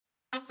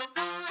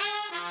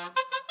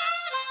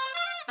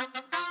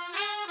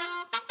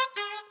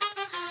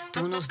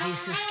Tú nos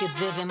dices que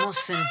debemos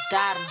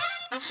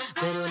sentarnos,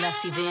 pero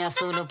las ideas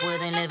solo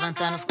pueden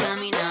levantarnos,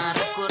 caminar,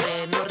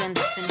 recorrer, no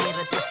rendirse ni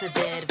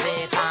retroceder,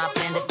 ver,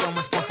 aprender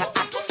como esponja,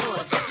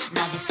 absorber.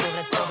 Nadie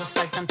sobre todos,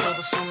 faltan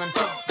todos, suman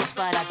todos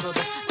para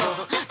todos,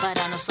 todo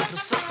para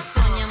nosotros.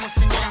 Soñamos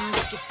en grande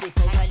que se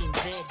caiga el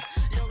imperio.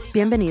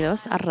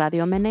 Bienvenidos a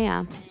Radio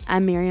Menea.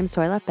 I'm Miriam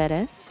Zoila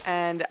Perez.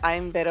 And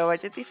I'm Vero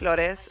Valleti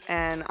Flores.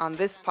 And on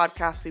this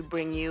podcast, we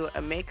bring you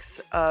a mix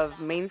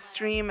of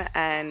mainstream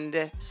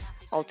and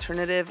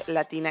alternative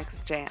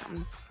Latinx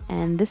jams.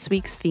 And this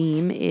week's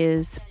theme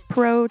is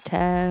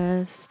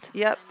protest.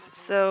 Yep.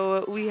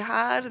 So we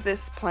had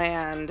this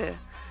planned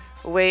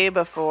way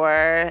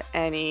before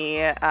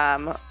any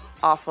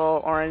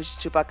awful orange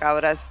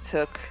chupacabras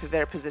took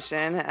their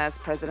position as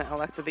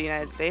president-elect of the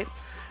United States.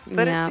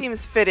 But It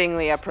seems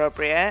fittingly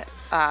appropriate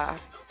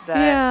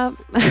that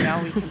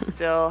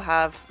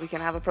we can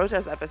have a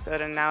protest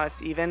episode, and now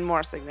it's even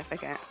more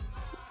significant.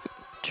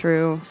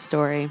 True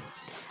story.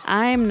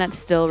 I'm not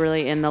still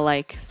really in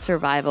the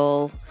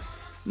survival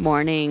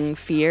mourning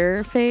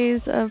fear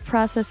phase of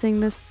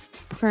processing this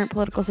current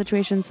political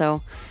situation,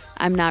 so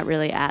I'm not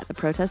really at the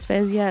protest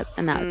phase yet,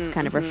 and that's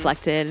kind of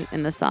reflected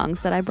in the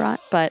songs that I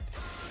brought. But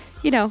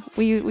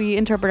we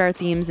interpret our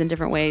themes in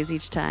different ways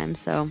each time.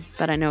 So,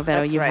 but I know,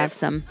 Vero,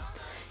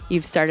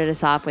 you've started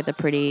us off with a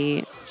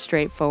pretty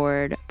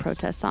straightforward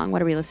protest song.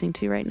 What are we listening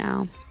to right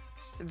now?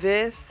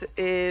 This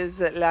is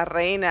La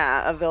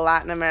Reina of the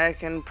Latin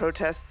American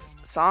protest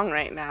song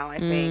right now, I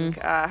think.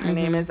 Her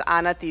name is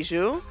Ana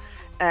Tijoux,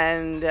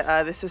 and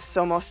this is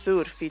Somos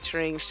Sur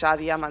featuring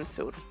Shadia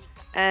Mansour.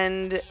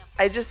 And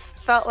I just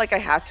felt like I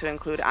had to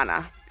include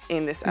Ana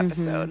in this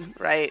episode,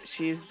 right?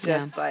 She's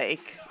just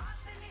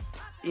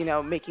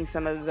making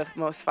some of the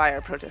most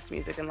fire protest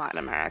music in Latin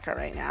America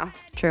right now.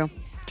 True.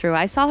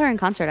 I saw her in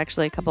concert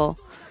actually a couple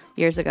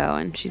years ago,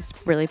 and she's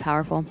really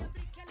powerful.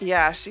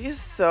 Yeah, she's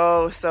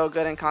so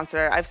good in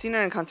concert. I've seen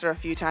her in concert a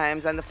few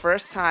times, and the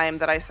first time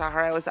that I saw her,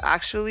 I was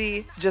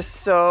actually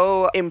just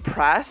so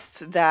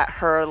impressed that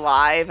her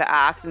live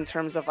act in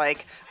terms of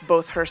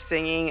both her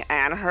singing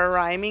and her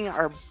rhyming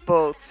are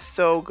both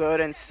so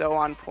good and so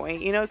on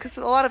point, because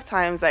a lot of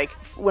times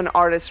when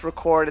artists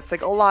record, it's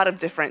a lot of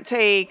different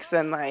takes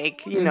and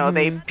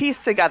they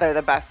piece together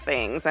the best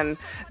things, and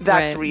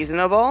that's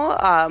reasonable.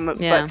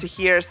 But to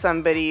hear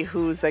somebody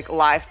whose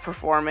live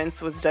performance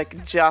was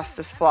just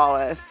as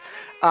flawless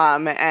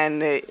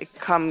and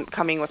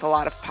coming with a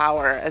lot of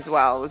power as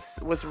well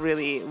was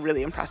really,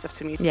 really impressive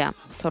to me. Yeah,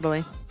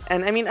 totally.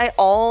 And I mean, I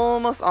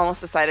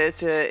almost decided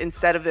to,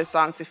 instead of this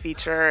song, to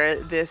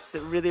feature this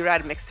really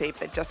rad mixtape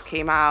that just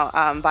came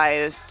out by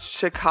this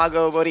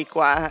Chicago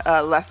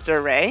Boricua,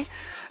 Lester Ray.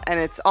 And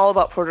it's all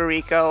about Puerto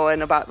Rico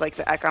and about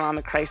the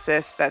economic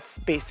crisis that's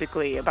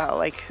basically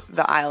about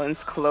the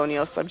island's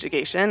colonial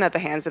subjugation at the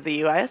hands of the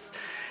U.S.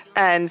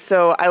 And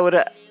so I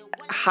would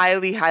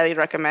highly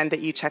recommend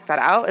that you check that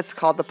out. It's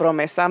called the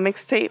Promesa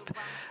mixtape,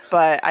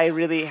 but I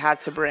really had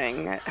to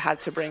bring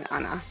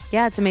Ana.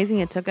 Yeah, it's amazing.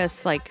 It took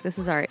us this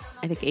is our,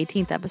 I think,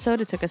 18th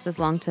episode. It took us this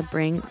long to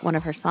bring one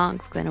of her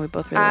songs because I know we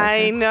both really like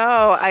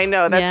her. I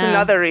know. That's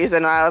another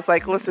reason I was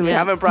listen, we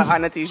haven't brought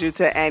Ana Tijoux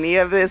to any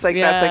of this.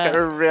 That's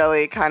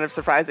really kind of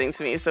surprising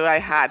to me. So I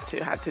had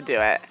to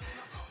do it.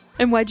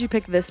 And why'd you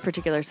pick this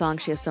particular song?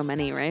 She has so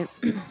many, right?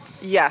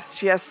 Yes,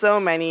 she has so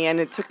many, and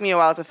it took me a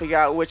while to figure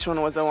out which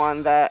one was the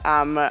one that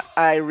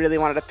I really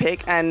wanted to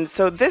pick. And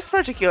so this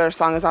particular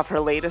song is off her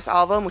latest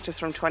album, which is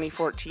from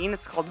 2014.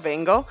 It's called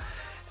Vengo,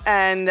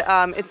 and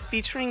it's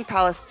featuring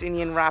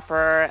Palestinian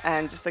rapper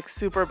and just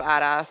super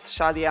badass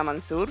Shadia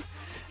Mansour.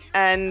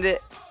 And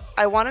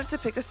I wanted to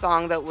pick a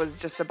song that was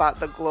just about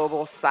the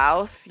global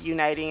South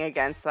uniting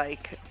against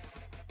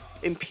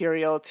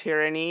imperial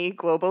tyranny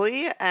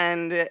globally.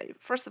 And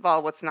first of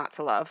all, what's not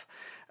to love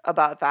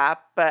about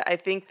that? But I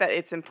think that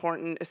it's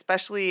important,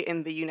 especially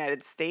in the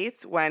United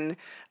States, when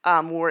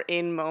we're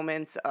in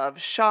moments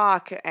of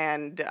shock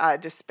and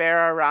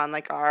despair around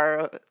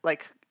our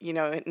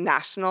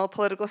national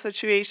political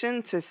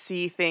situation, to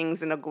see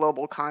things in a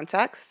global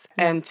context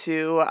and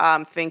to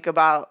think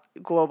about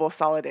global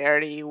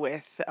solidarity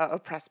with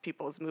oppressed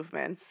people's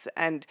movements,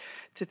 and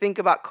to think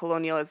about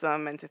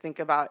colonialism and to think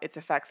about its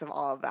effects of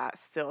all of that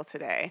still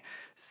today.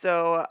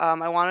 So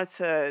I wanted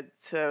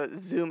to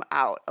zoom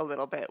out a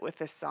little bit with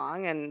this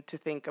song and to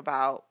think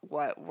about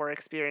what we're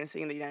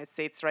experiencing in the United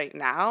States right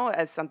now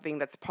as something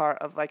that's part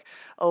of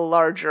a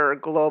larger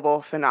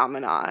global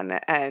phenomenon,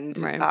 and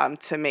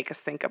to make us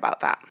think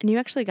about that. And you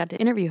actually got to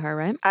interview her,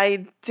 right?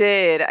 I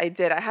did. I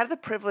had the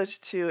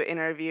privilege to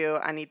interview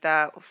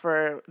Anita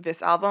for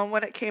this album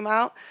when it came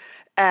out,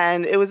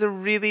 and it was a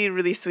really,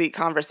 really sweet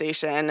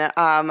conversation.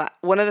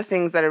 One of the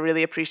things that I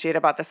really appreciate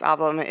about this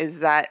album is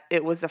that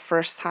it was the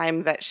first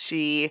time that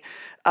she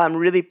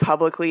really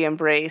publicly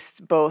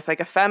embraced both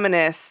a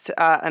feminist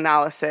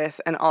analysis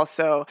and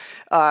also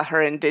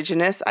her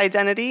indigenous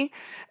identity.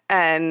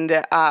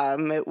 And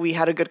we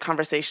had a good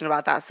conversation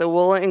about that. So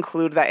we'll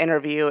include that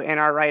interview in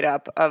our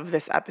write-up of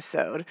this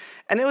episode.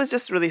 And it was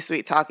just really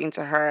sweet talking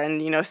to her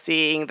and,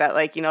 seeing that,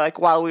 like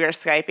while we were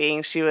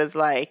Skyping, she was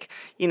like,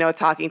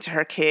 talking to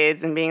her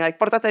kids and being like,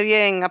 pórtate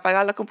bien,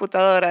 apaga la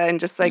computadora, and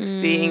just like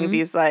seeing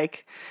these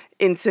like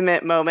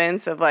intimate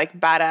moments of like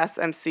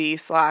badass MC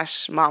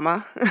 /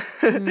 mama.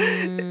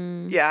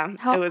 Yeah,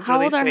 it was how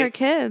really old sweet. are her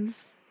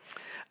kids?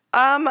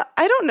 I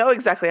don't know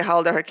exactly how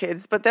old are her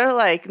kids, but they're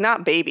like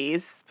not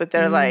babies, but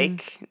they're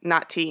like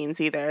not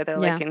teens either. They're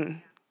like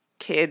in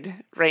kid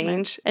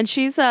range. And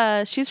she's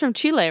from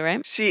Chile,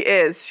 right? She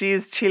is.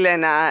 She's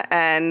Chilena,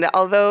 and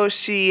although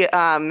she,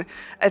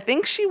 I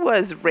think she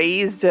was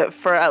raised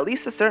for at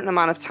least a certain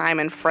amount of time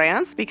in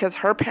France because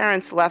her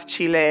parents left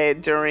Chile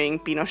during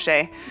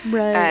Pinochet,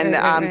 and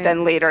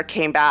then later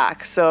came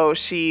back. So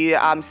she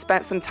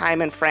spent some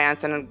time in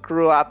France and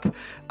grew up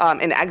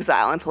in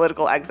exile, in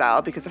political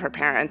exile, because of her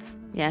parents.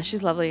 Yeah,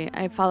 she's lovely.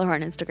 I follow her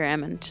on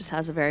Instagram, and just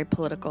has a very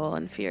political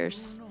and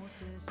fierce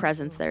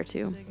presence there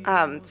too.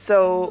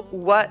 So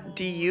what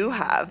do you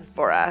have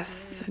for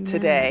us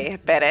today,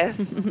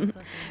 Perez?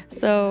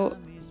 So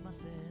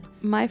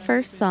my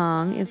first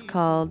song is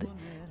called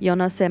Yo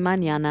No Sé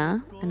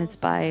Mañana, and it's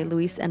by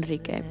Luis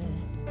Enrique.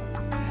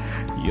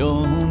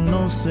 Yo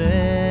no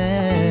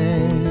sé,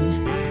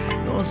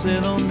 no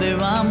sé dónde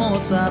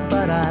vamos a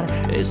parar,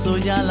 eso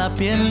ya la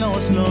piel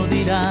nos lo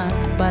dirá.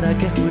 ¿Para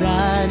qué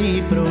jurar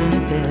y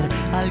prometer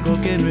algo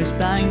que no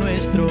está en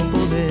nuestro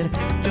poder?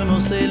 Yo no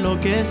sé lo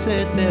que es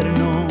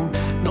eterno,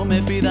 no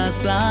me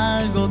pidas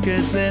algo que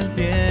es del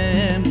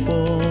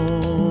tiempo.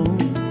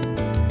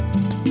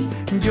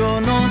 Yo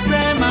no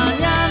sé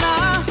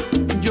mañana,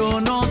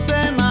 yo no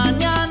sé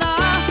mañana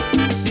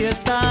si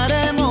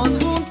estaremos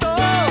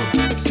juntos,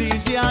 si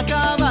se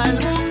acaba el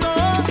mundo.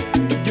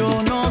 Yo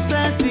no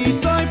sé si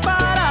soy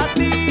para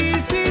ti,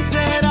 si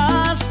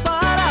serás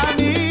para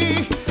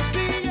mí.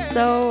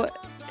 So,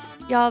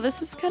 y'all,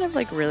 this is kind of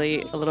like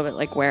really a little bit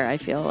like where I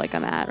feel like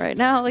I'm at right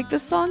now. Like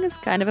this song is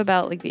kind of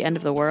about like the end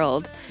of the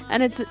world,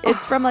 and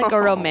it's from like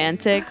a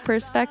romantic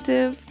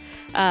perspective.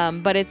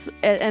 But it's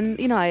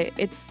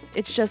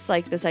just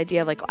like this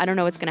idea of like, I don't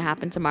know what's going to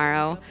happen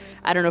tomorrow.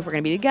 I don't know if we're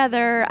going to be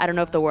together. I don't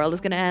know if the world is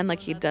going to end. Like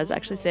he does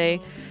actually say,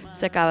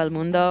 se acaba el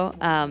mundo.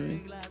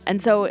 And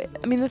so,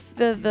 I mean,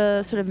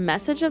 the sort of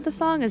message of the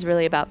song is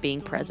really about being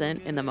present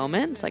in the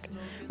moment. It's like,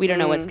 we don't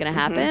know what's going to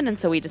happen. And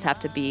so we just have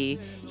to be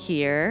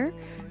here.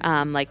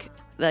 Like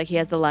he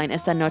has the line,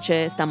 esta noche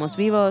estamos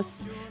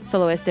vivos,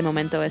 solo este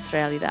momento es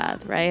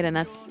realidad, right? And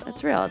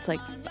that's real. It's like,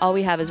 all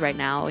we have is right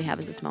now. All we have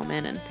is this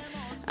moment.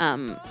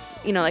 And,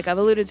 like I've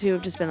alluded to,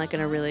 I've just been like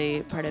in a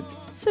really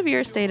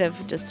severe state of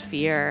just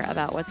fear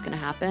about what's going to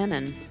happen.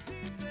 And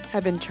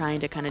I've been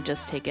trying to kind of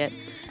just take it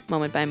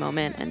moment by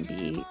moment and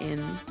be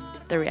in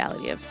the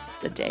reality of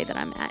the day that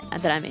I'm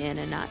in,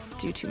 and not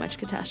do too much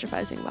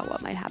catastrophizing about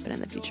what might happen in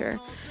the future.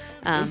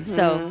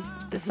 So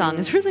this song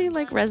is really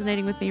like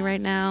resonating with me right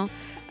now.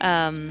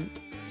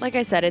 Like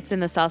I said, it's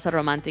in the salsa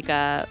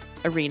romantica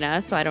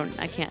arena, so I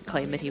can't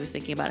claim that he was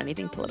thinking about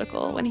anything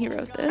political when he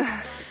wrote this.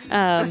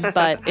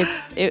 But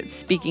it's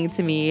speaking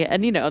to me,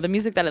 and the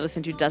music that I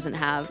listen to doesn't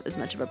have as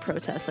much of a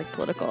protest, like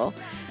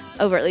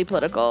overtly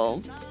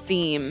political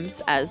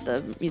themes as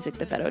the music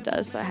that Beto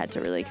does. So I had to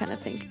really kind of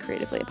think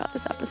creatively about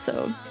this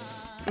episode.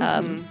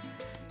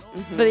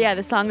 But yeah,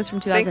 the song is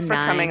from 2009. Thanks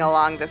for coming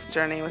along this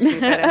journey with me,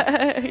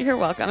 Beto. You're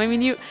welcome. I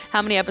mean,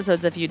 how many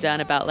episodes have you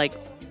done about like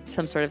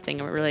some sort of thing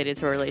related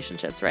to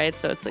relationships, right?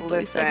 So it's like the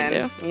least I can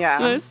do.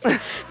 Yeah. It's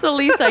the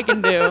least I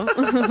can do.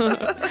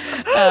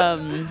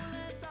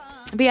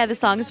 But yeah, the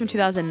song is from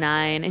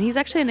 2009, and he's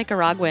actually a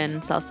Nicaraguan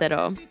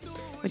salsero,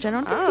 which I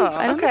don't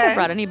think I've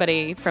brought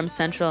anybody from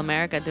Central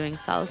America doing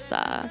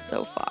salsa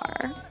so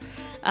far.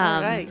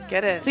 All right,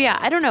 get it. So yeah,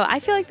 I don't know. I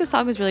feel like the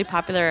song was really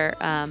popular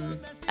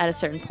at a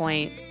certain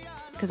point,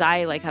 because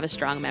I like have a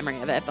strong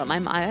memory of it. But I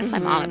asked my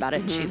mom about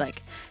it, and she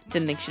like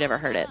didn't think she'd ever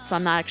heard it. So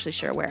I'm not actually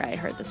sure where I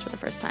heard this for the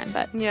first time.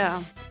 But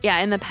yeah,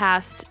 in the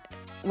past,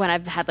 when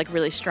I've had like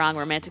really strong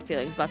romantic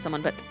feelings about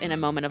someone, but in a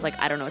moment of like,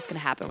 I don't know what's going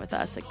to happen with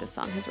us, like this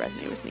song has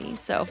resonated with me.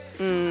 So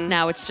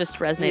now it's just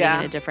resonating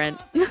in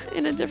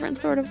a different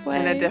sort of way.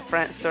 In a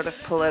different sort of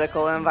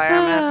political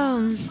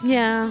environment.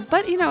 Yeah.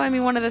 But, I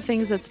mean, one of the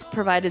things that's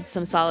provided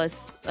some solace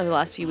over the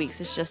last few weeks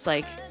is just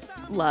like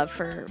love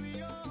for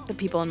the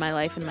people in my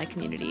life and my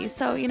community.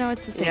 So,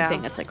 it's the same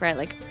thing. It's like, right,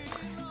 like,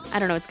 I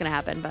don't know what's going to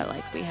happen, but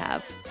like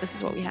this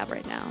is what we have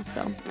right now.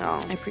 So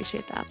I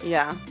appreciate that.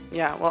 Yeah.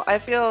 Well, I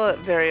feel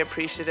very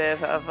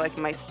appreciative of like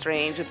my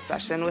strange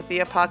obsession with the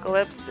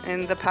apocalypse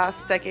in the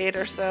past decade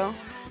or so,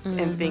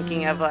 and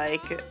thinking of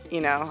like,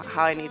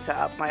 how I need to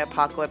up my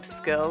apocalypse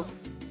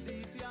skills.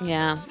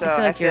 Yeah. So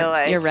I feel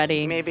like you're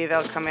ready. Maybe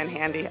they'll come in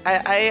handy.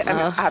 I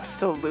am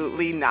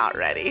absolutely not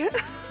ready.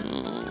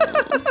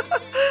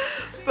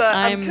 But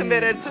I'm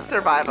committed to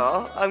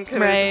survival.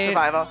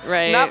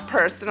 Right. Not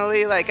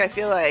personally. Like, I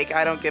feel like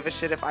I don't give a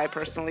shit if I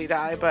personally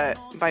die, but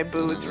my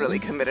boo is really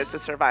committed to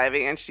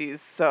surviving, and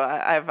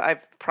I've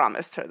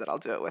promised her that I'll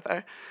do it with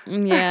her.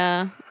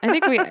 Yeah. I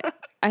think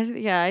I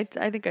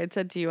think I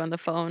said to you on the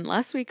phone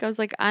last week, I was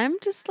like, I'm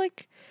just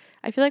like,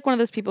 I feel like one of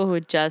those people who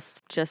would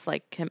just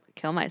like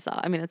kill myself.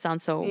 I mean, it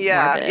sounds so morbid,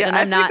 and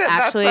I'm not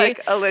actually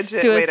like a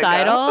legit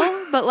suicidal, way to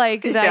go. but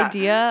like the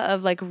idea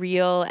of like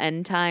real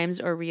end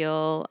times or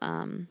real,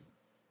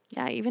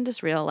 even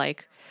just real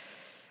like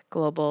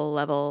global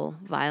level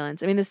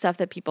violence. I mean, the stuff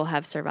that people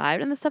have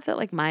survived and the stuff that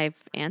like my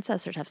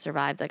ancestors have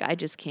survived, like I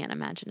just can't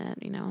imagine it,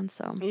 and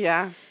so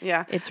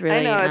it's really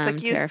I know, it's like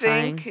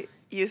terrifying.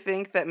 you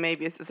think that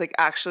maybe it's just like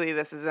actually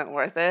this isn't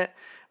worth it,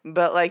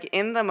 but like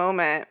in the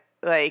moment,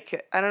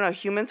 like, I don't know,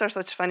 humans are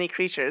such funny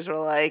creatures. We're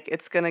like,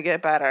 it's going to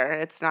get better.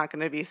 It's not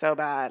going to be so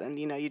bad. And,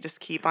 you just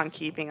keep on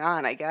keeping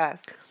on, I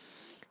guess.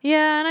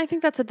 Yeah, and I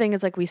think that's the thing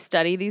is, like, we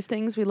study these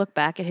things. We look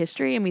back at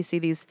history and we see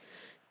these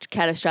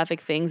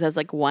catastrophic things as,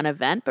 like, one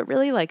event. But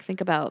really, like,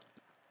 think about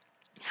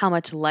how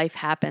much life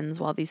happens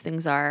while these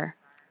things are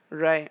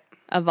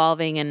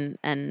evolving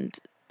and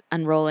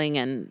unrolling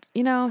and,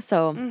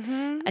 so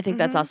I think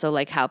that's also,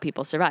 like, how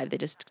people survive. They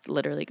just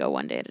literally go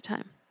one day at a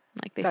time.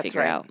 Like, they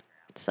figure out.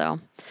 So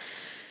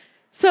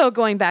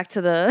going back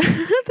to the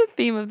the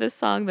theme of this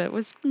song that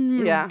was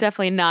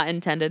definitely not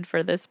intended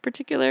for this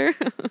particular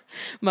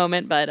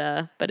moment,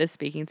 but is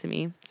speaking to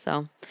me.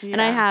 So,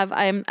 and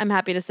I'm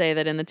happy to say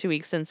that in the 2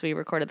 weeks since we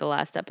recorded the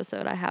last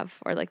episode,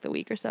 or like the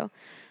week or so,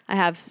 I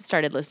have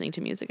started listening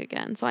to music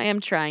again. So I am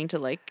trying to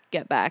like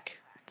get back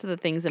to the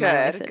things in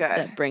my life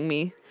that bring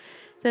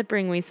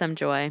me some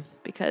joy,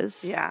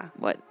 because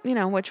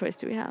what choice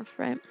do we have,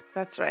 right?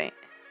 That's right.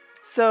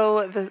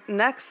 So the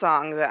next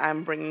song that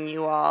I'm bringing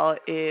you all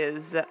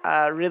is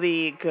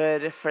really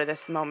good for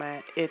this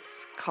moment.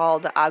 It's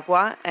called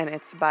Agua, and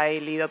it's by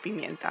Lido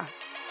Pimienta.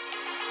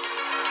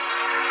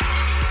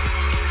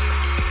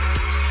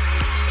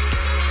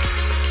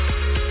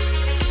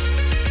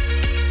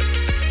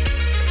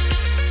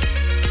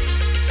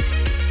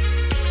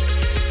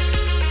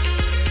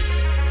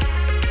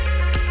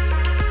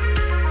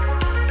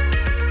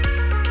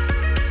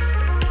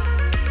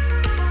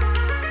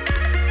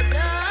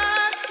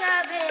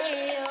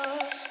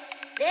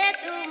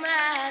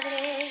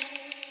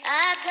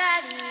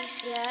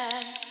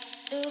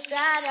 Tu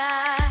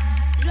cara,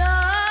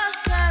 los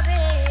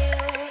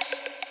cabellos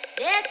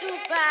de tu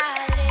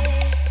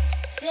padre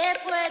se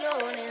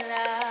fueron en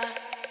la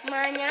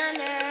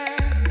mañana.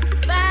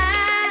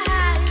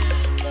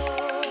 Pajarito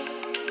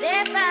de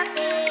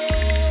papel,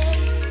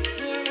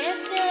 viene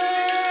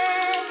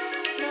ser,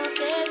 no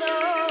te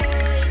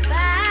doy.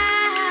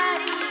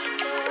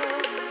 Pajarito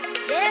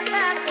de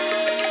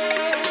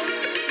papel,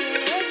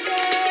 viene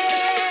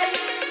ser,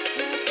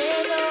 no te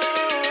doy.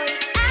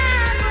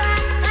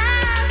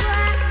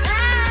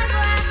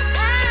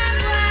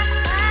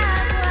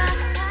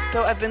 So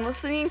I've been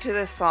listening to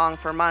this song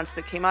for months.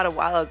 It came out a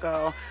while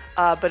ago,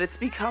 but it's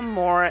become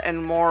more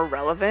and more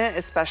relevant,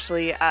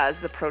 especially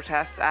as the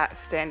protests at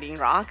Standing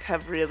Rock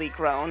have really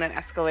grown and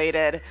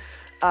escalated.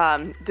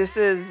 This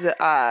is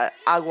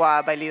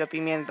Agua by Lido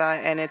Pimienta,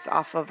 and it's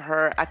off of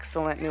her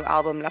excellent new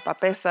album La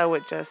Papesa,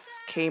 which just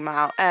came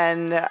out.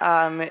 And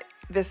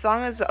this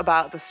song is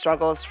about the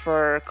struggles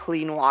for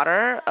clean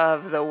water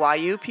of the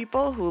Wayuu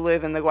people who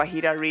live in the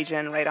Guajira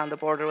region right on the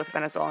border with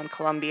Venezuela and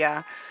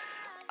Colombia.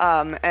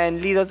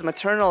 And Lido's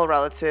maternal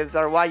relatives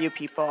are Wayuu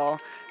people,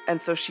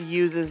 and so she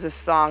uses this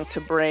song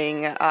to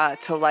bring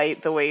to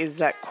light the ways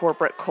that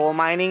corporate coal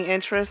mining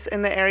interests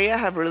in the area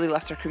have really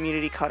left her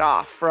community cut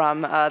off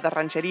from the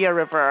Rancheria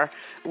River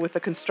with the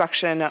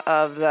construction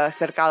of the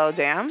Cercado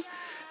Dam.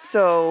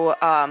 So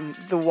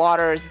the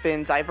water has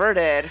been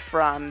diverted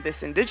from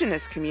this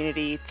indigenous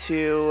community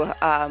to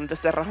the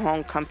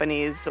Cerrejón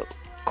Company's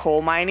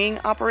coal mining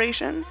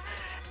operations.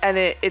 And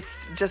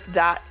it's just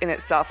that in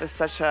itself is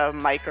such a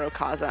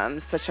microcosm,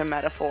 such a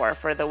metaphor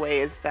for the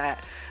ways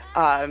that,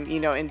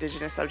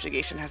 indigenous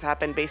subjugation has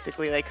happened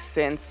basically like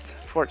since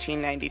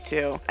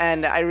 1492.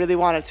 And I really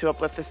wanted to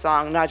uplift the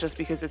song, not just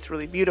because it's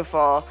really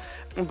beautiful,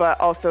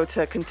 but also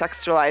to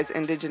contextualize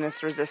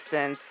indigenous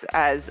resistance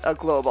as a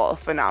global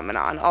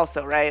phenomenon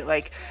also, right?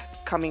 Like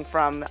coming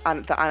from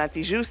the Ana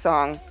Tijoux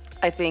song,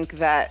 I think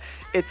that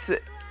it's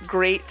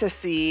great to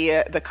see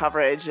the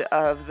coverage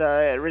of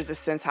the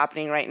resistance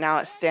happening right now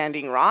at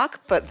Standing Rock,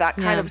 but that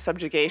kind of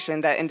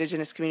subjugation that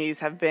indigenous communities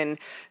have been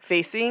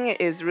facing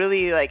is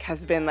really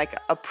has been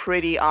a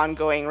pretty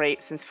ongoing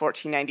rate since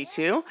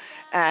 1492,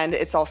 and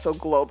it's also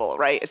global,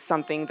 right? It's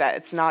something that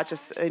it's not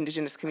just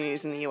indigenous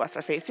communities in the US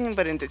are facing,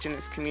 but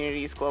indigenous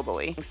communities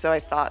globally. So I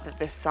thought that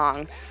this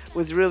song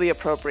was really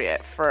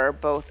appropriate for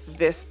both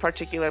this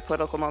particular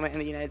political moment in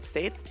the United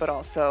States, but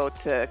also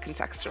to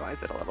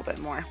contextualize it a little bit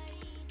more.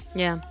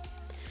 Yeah,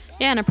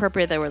 and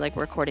appropriate that we're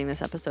recording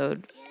this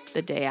episode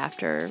the day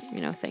after,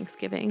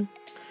 Thanksgiving.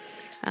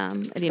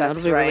 And, it'll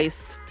be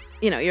released,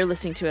 you're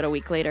listening to it a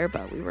week later,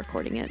 but we're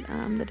recording it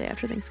the day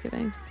after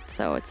Thanksgiving.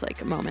 So it's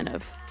a moment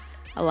of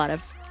a lot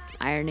of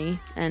irony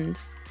and,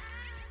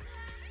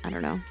 I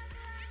don't know,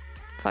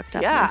 fucked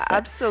up. Yeah,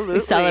 absolutely. We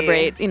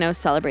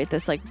celebrate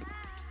this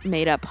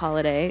made up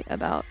holiday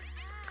about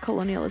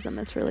colonialism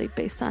that's really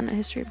based on a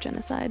history of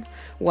genocide,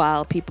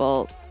 while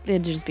the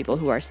indigenous people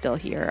who are still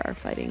here are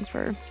fighting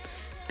for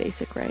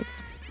basic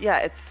rights. Yeah,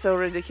 it's so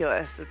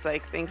ridiculous. It's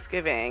like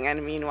Thanksgiving,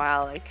 and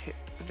meanwhile, like,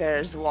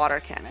 there's water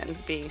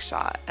cannons being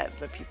shot at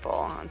the people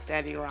on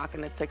Standing Rock,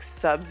 and it's like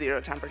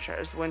sub-zero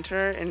temperatures.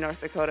 Winter in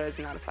North Dakota is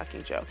not a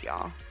fucking joke,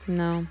 y'all.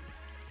 No.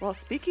 Well,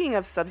 speaking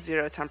of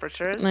sub-zero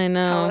temperatures, I know.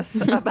 tell us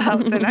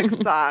about the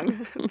next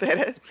song.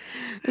 This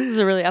is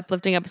a really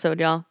uplifting episode,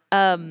 y'all.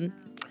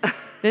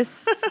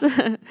 This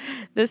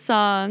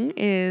song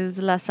is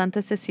La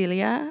Santa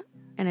Cecilia,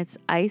 and it's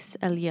Ice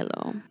el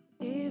Hielo.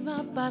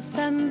 Va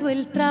pasando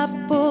el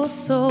trapo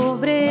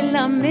sobre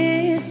la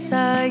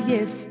mesa y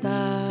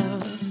está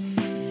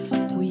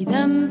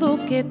cuidando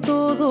que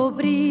todo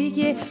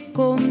brille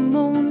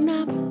como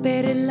una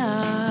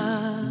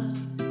perla.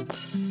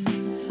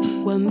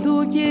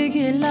 Cuando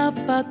llegue la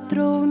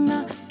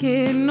patrona,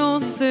 que no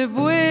se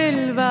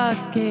vuelva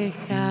a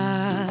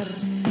quejar,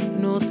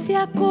 no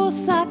sea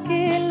cosa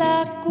que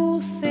la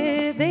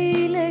acuse de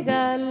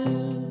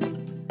ilegal.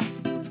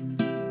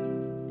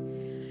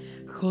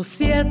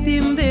 José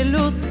atiende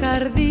los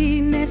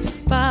jardines,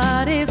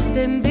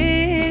 parecen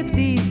de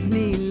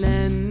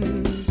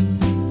Disneyland.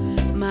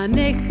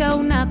 Maneja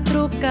una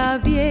troca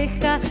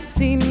vieja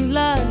sin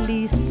la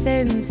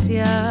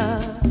licencia.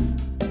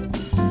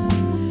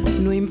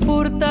 No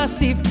importa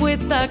si fue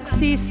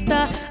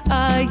taxista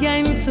allá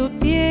en su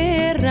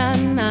tierra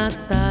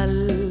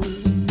natal.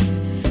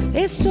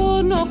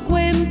 Eso no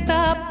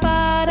cuenta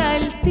para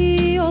el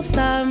tío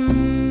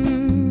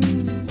Sam.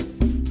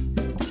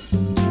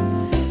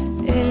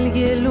 El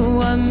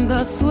hielo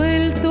anda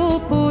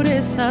suelto por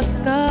esas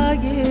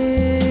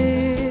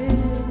calles.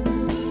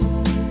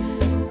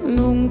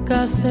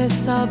 Nunca se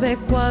sabe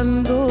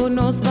cuándo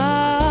nos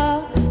va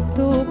a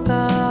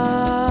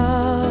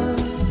tocar.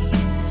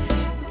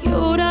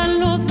 Lloran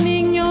los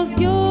niños,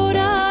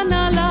 lloran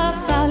a la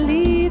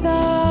salida.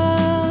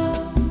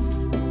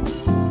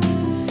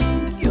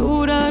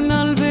 Lloran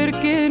al ver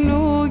que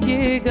no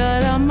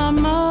llegará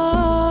mamá.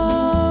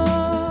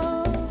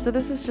 So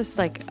this is just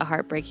like a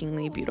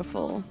heartbreakingly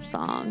beautiful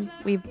song.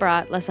 We've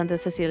brought La Santa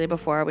Cecilia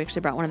before. We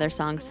actually brought one of their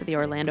songs to the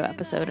Orlando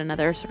episode,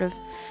 another sort of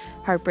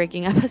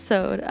heartbreaking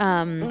episode.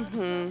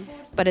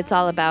 But it's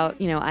all about,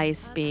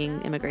 ICE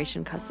being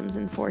immigration customs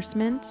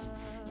enforcement,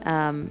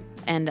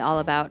 and all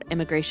about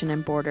immigration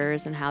and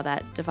borders and how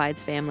that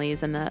divides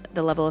families and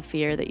the level of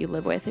fear that you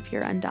live with if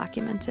you're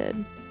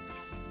undocumented.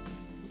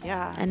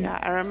 Yeah,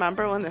 I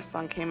remember when this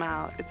song came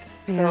out. It's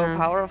so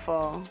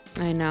powerful.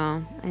 I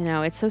know.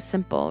 It's so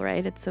simple,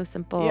 right? It's so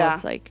simple. Yeah.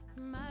 It's like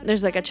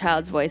there's like a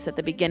child's voice at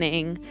the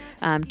beginning,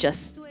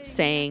 just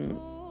saying,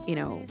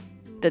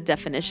 the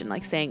definition,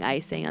 like saying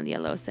ice, saying on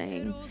yellow,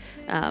 saying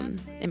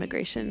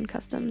immigration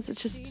customs.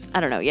 It's just,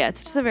 I don't know. Yeah,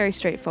 it's just a very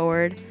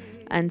straightforward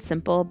and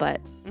simple,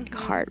 but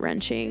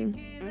heart-wrenching.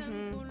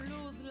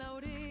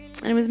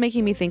 And it was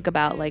making me think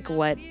about like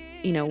what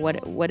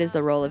is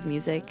the role of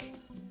music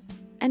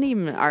and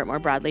even art more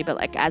broadly, but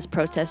like as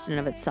protest in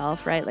and of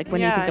itself, right? Like when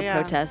you think of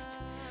protest,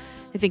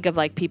 I think of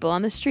like people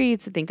on the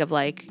streets. I think of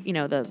like,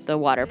 the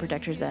water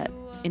protectors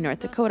in North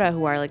Dakota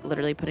who are like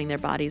literally putting their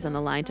bodies on the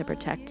line to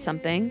protect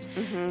something.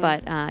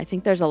 But I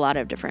think there's a lot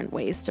of different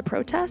ways to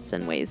protest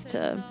and ways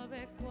to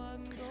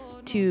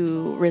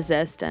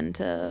resist and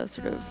to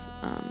sort of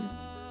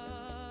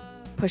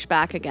push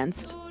back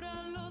against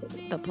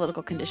the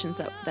political conditions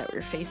that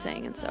we're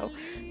facing. And so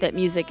that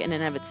music in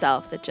and of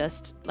itself, that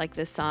just like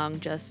this song,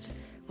 just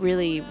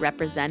really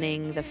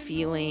representing the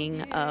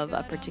feeling of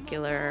a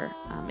particular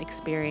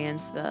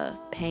experience, the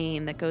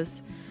pain that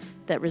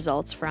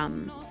results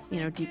from,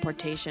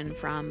 deportation,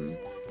 from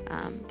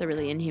the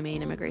really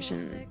inhumane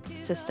immigration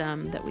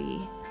system that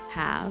we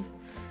have,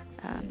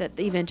 that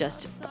even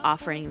just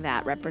offering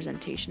that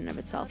representation of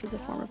itself is a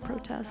form of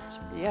protest.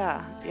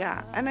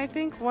 Yeah. And I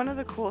think one of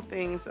the cool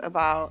things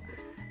about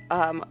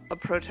a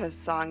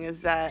protest song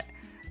is that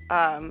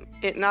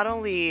it not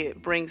only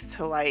brings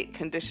to light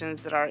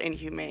conditions that are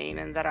inhumane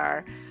and that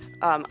are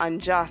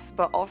unjust,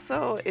 but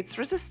also it's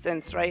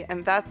resistance, right?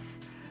 And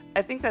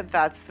I think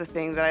that's the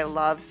thing that I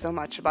love so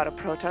much about a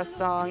protest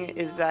song,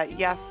 is that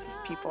yes,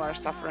 people are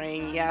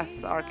suffering,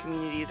 yes, our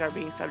communities are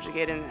being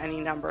subjugated in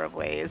any number of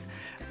ways,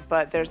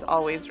 but there's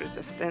always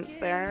resistance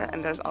there,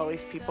 and there's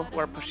always people who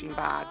are pushing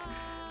back.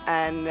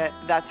 And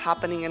that's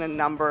happening in a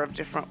number of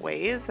different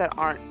ways that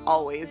aren't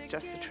always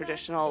just the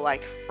traditional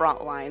like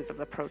front lines of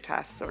the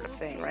protest sort of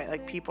thing, right?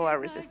 Like people are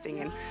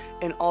resisting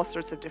in all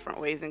sorts of different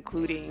ways,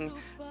 including,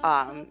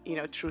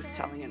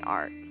 truth-telling in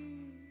art.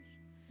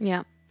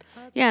 Yeah,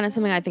 and it's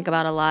something I think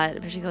about a lot,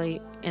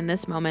 particularly in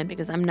this moment,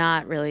 because I'm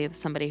not really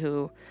somebody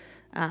who,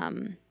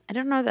 I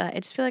don't know that, I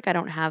just feel like I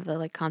don't have the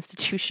like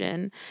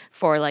constitution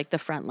for like the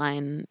front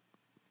line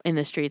in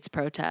the streets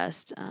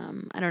protest.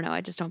 I don't know,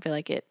 I just don't feel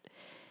like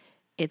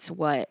it's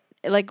what,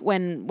 like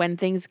when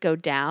things go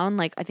down,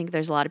 like I think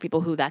there's a lot of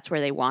people who that's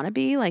where they want to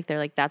be. Like they're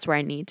like, that's where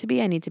I need to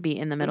be. I need to be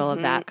in the middle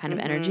of that kind of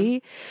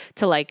energy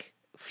to like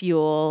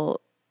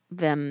fuel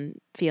them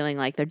feeling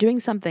like they're doing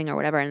something or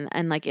whatever.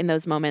 And like in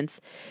those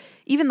moments,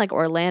 even like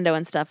Orlando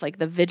and stuff, like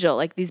the vigil,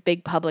 like these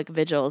big public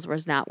vigils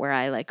was not where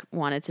I like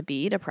wanted to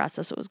be to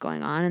process what was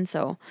going on. And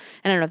so,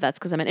 and I don't know if that's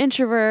because I'm an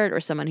introvert or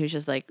someone who's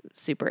just like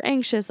super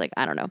anxious, like,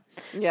 I don't know.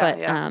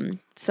 Yeah, But,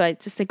 so I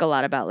just think a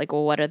lot about like,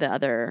 well, what are the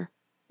other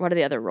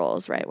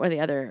roles, right? What are the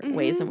other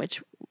ways in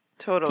which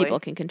Totally. people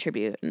can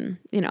contribute? And,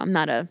 I'm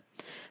not a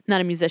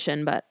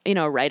musician, but,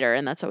 a writer,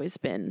 and that's always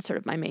been sort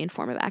of my main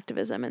form of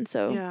activism. And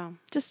so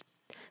just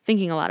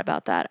thinking a lot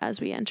about that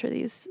as we enter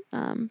these,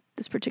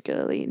 this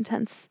particularly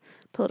intense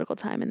political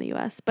time in the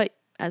U.S. But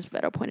as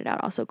Vero pointed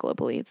out, also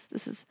globally,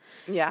 this is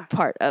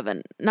part of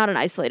not an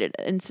isolated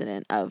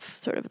incident of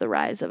sort of the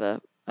rise of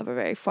a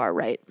very far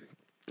right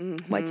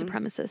white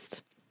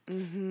supremacist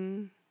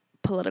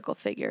political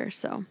figure.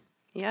 So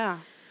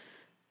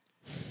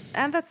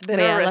and that's been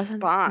a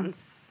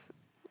response.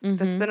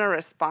 That's been a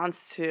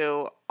response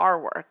to our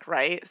work,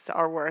 right? So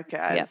our work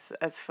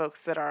as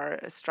folks that are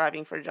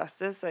striving for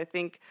justice. So I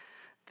think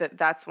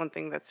that's one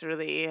thing that's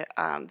really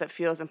that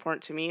feels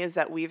important to me, is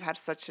that we've had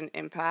such an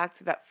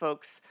impact that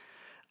folks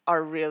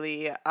are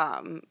really,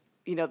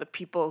 the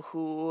people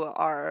who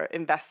are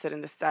invested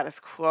in the status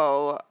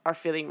quo are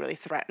feeling really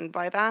threatened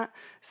by that.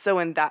 So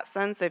in that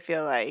sense, I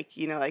feel like,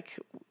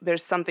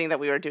 there's something that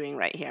we were doing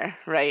right here,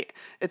 right?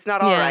 It's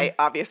not all right,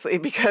 obviously,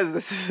 because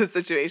this is a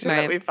situation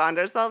that we found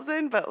ourselves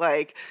in, but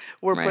like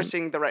we're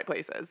pushing the right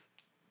places.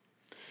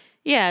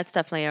 Yeah, it's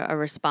definitely a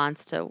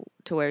response to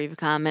where we've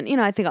come. And,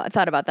 I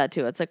thought about that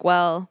too. It's like,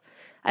 well,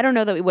 I don't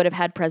know that we would have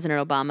had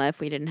President Obama if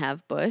we didn't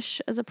have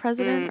Bush as a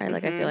president, right?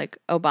 Like, I feel like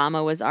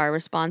Obama was our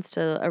response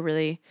to a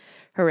really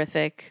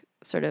horrific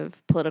sort of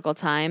political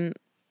time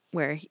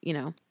where,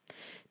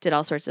 did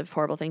all sorts of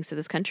horrible things to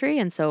this country.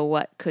 And so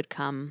what could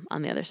come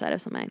on the other side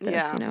of something like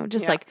this,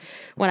 just like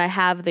when I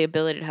have the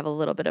ability to have a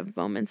little bit of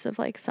moments of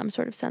like some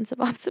sort of sense of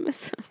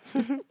optimism.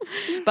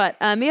 But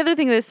the other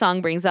thing this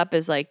song brings up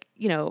is like,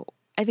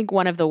 I think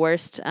one of the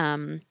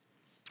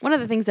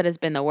things that has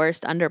been the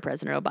worst under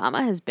President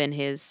Obama has been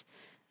his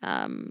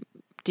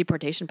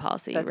deportation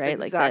policy, That's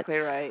right? Exactly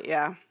right.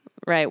 Yeah.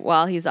 Right.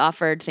 While he's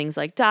offered things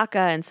like DACA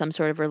and some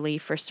sort of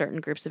relief for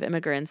certain groups of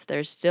immigrants,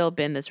 there's still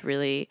been this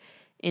really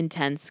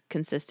intense,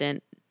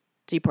 consistent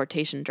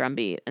deportation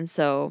drumbeat. And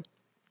so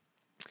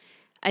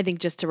I think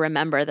just to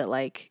remember that,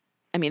 like,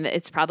 I mean,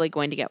 it's probably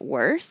going to get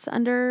worse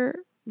under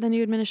the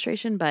new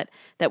administration, but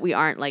that we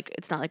aren't like,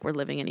 it's not like we're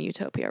living in a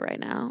utopia right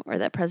now, or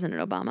that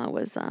President Obama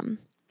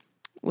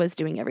was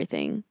doing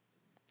everything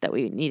that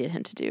we needed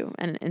him to do.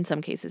 And in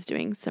some cases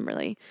doing some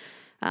really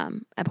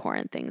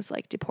abhorrent things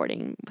like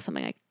deporting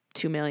something like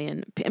 2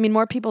 million,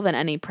 more people than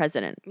any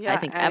president, I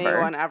think,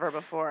 anyone ever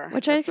before.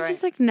 Which I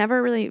just like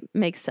never really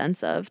makes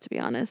sense of, to be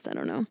honest. I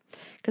don't know.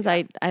 Because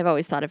I've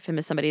always thought of him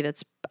as somebody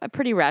that's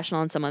pretty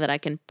rational and someone that I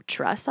can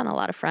trust on a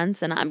lot of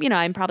fronts. And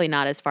I'm probably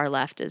not as far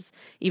left as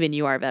even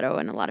you are, Vero,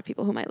 and a lot of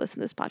people who might listen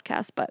to this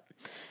podcast. But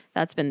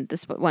that's been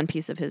this one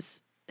piece of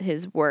his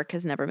work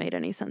has never made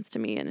any sense to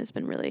me and has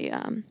been really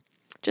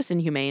just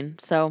inhumane.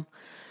 So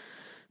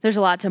there's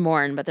a lot to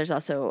mourn, but there's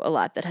also a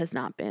lot that has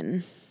not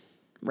been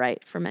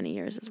right for many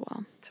years as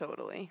well.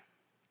 Totally.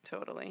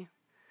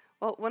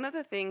 Well, one of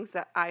the things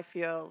that I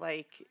feel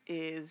like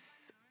is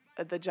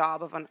the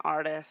job of an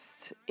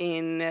artist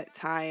in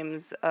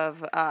times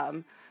of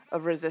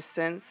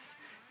resistance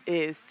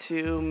is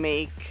to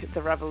make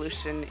the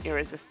revolution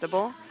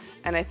irresistible.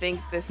 And I think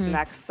this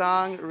next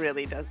song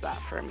really does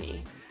that for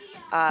me.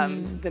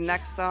 The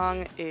next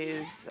song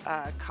is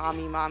Call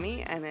Me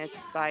Mommy, and it's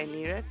by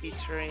Nire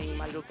featuring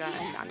Maluka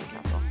and Nani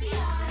Castle.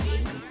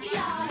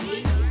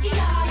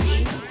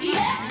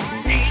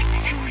 Take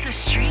to the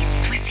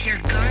streets with your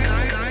girl.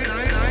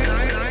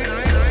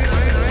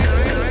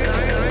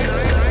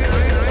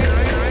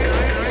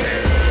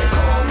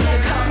 They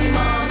call me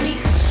mommy,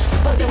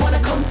 but they wanna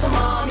come to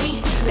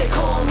mommy. They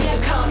call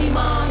me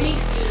mommy,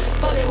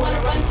 but they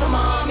wanna run to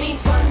mommy.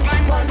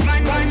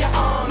 Run your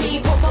army,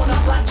 pop on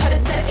my block, try to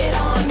set it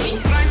on me.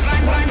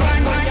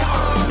 Run your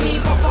army,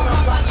 pop on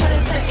my block, try to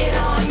set it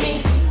on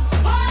me.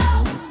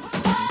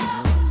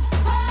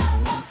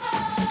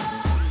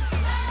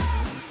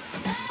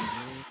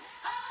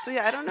 So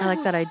I don't know. I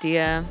like that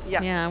idea.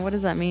 Yeah. What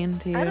does that mean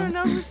to you? I don't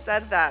know who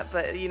said that,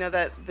 but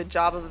that the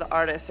job of the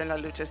artist in La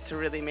Lucha is to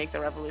really make the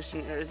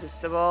revolution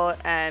irresistible,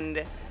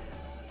 and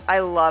I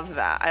love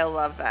that.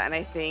 And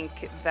I think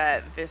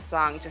that this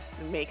song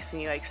just makes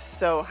me like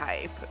so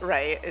hype,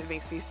 right? It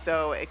makes me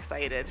so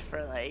excited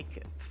for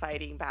like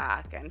fighting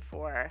back and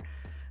for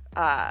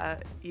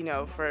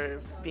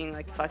for being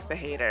like, fuck the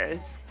haters.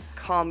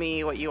 Call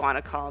me what you want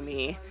to call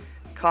me.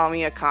 Call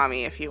me a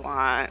commie if you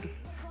want.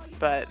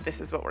 But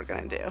this is what we're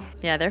going to do.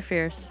 Yeah, they're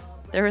fierce.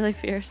 They're really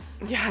fierce.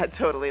 Yeah,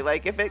 totally.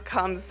 Like if it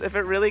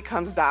really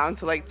comes down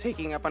to like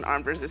taking up an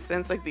armed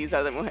resistance, like these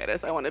are the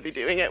mujeres I want to be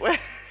doing it with.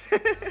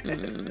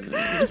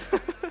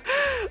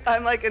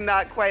 I'm like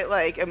not quite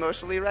like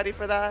emotionally ready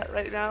for that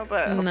right now,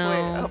 but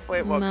hopefully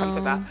it won't come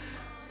to that.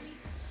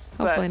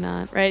 Hopefully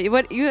not. Right?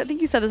 I think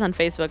you said this on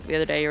Facebook the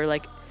other day. You were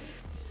like,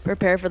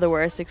 prepare for the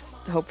worst,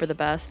 hope for the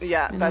best.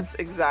 Yeah, that's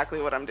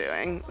exactly what I'm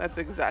doing. I'm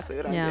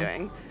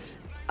doing.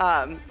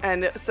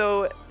 And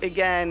so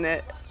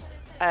again,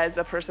 as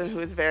a person who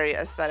is very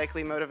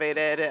aesthetically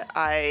motivated,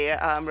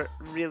 I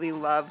really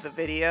love the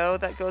video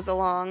that goes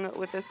along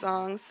with this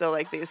song. So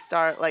like they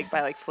start like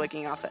by like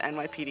flicking off the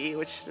NYPD,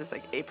 which is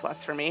like A+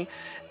 for me.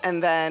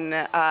 And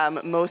then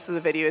most of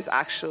the video is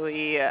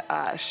actually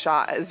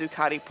shot at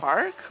Zuccotti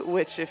Park,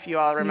 which, if you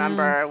all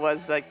remember,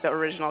 was like the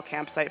original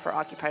campsite for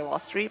Occupy Wall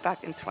Street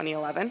back in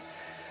 2011.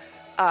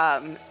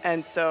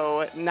 And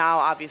so now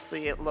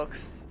obviously it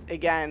looks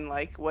again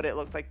like what it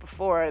looked like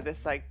before,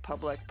 this like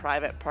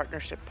public-private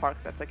partnership park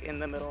that's like in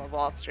the middle of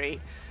Wall Street.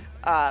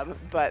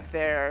 But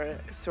they're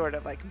sort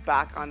of like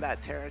back on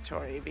that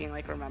territory, being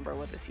like, remember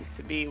what this used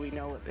to be, we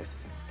know what this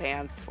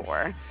stands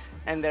for.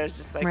 And there's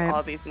just like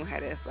all these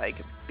mujeres like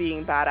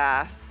being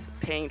badass,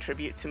 paying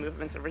tribute to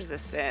movements of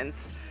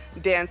resistance,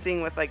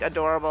 dancing with like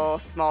adorable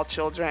small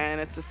children.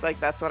 It's just like,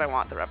 that's what I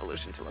want the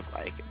revolution to look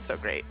like. It's so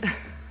great.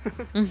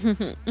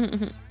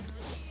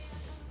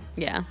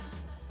 Yeah.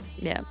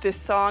 Yeah. This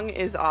song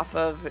is off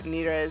of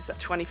Nire's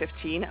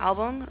 2015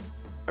 album,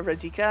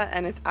 Radica,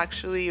 and it's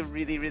actually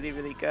really, really,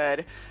 really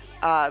good.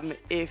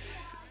 If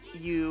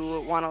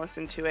you want to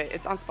listen to it,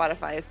 it's on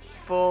Spotify. It's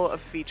full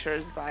of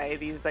features by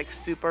these like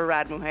super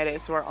rad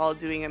mujeres who are all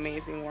doing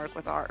amazing work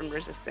with art and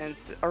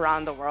resistance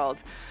around the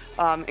world,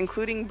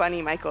 including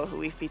Bunny Michael, who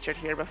we featured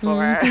here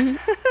before.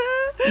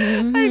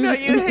 I know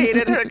you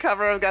hated her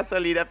cover of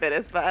Gasolina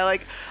Perez, but I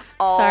like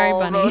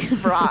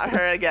almost brought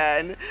her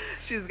again.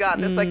 She's got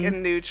this like a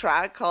new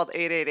track called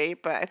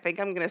 888, but I think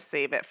I'm gonna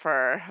save it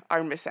for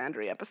our Miss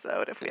Andri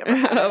episode if we ever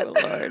have it. Oh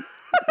Lord.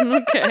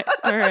 Okay.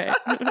 All right.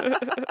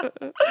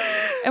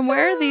 And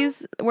where are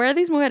these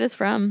mujeres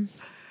from?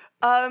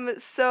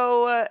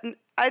 So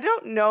I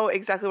don't know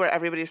exactly where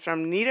everybody's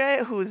from.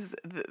 Nire, whose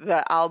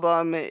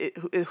album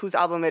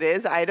it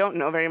is, I don't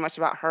know very much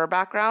about her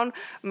background.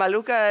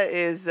 Maluka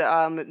is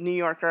New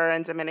Yorker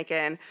and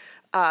Dominican.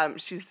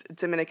 She's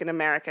Dominican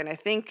American. I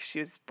think she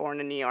was born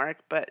in New York,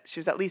 but she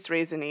was at least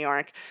raised in New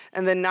York.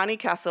 And then Nani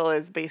Castle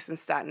is based in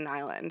Staten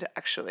Island,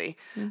 actually.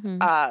 Cool.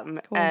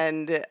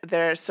 And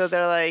they're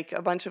like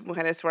a bunch of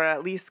mujeres who are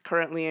at least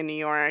currently in New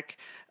York,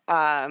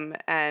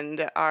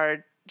 and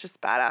are just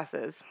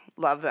badasses.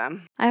 Love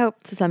them. I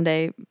hope to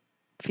someday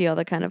feel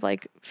the kind of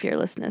like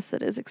fearlessness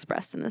that is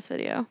expressed in this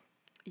video.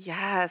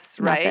 Yes,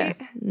 right?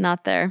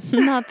 Not there.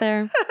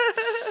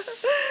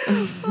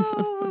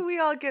 Oh, we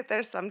all get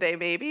there someday,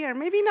 maybe, or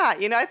maybe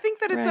not. You know, I think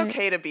that it's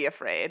okay to be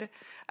afraid.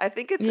 I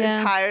think it's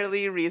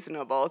entirely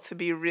reasonable to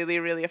be really,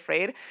 really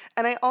afraid.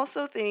 And I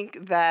also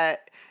think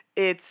that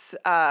it's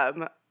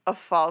a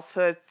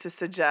falsehood to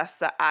suggest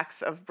that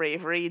acts of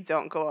bravery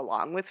don't go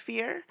along with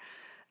fear.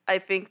 I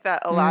think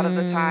that a lot of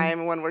the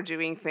time when we're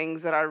doing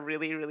things that are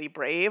really, really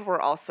brave, we're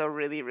also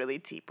really, really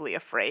deeply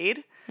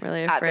afraid.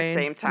 At the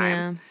same time.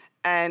 Yeah.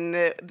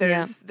 And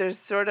there's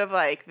sort of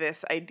like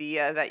this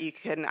idea that you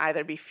can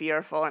either be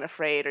fearful and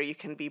afraid or you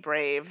can be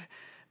brave.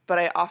 But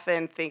I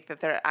often think that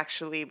they're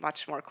actually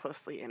much more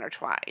closely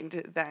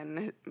intertwined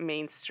than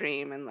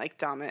mainstream and like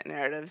dominant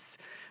narratives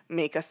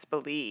make us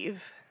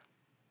believe.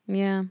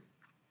 Yeah.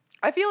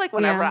 I feel like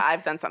whenever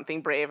I've done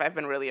something brave, I've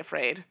been really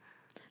afraid.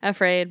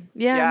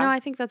 Yeah, no, I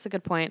think that's a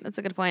good point.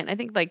 I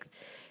think like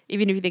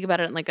even if you think about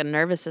it on like a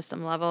nervous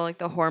system level, like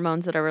the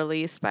hormones that are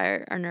released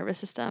by our nervous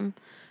system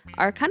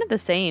are kind of the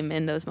same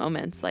in those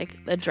moments, like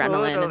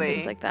adrenaline and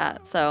things like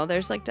that. So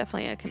there's like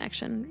definitely a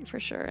connection for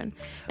sure. And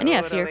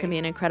yeah, fear can be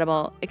an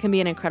incredible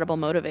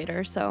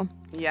motivator. So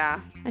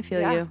yeah, I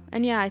feel you.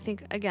 And yeah, I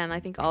think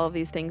all of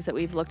these things that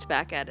we've looked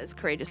back at as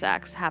courageous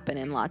acts happen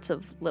in lots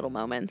of little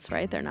moments,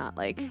 right? They're not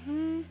like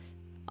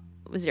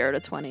 0 to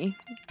 20. You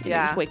know,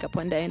 just wake up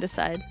one day and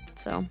decide.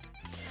 So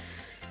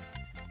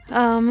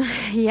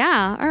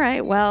yeah, all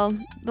right. Well,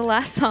 the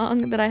last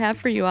song that I have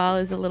for you all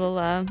is a little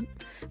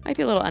might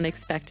be a little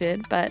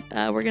unexpected, but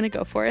we're gonna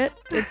go for it.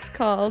 It's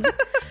called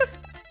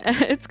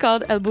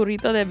El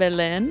Burrito de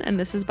Belén, and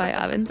this is by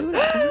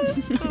Aventura.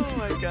 Oh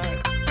my God.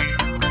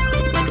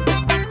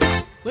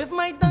 With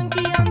my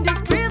donkey on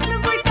this Christmas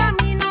voy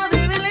camino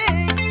de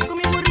Belén, con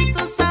mi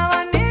burrito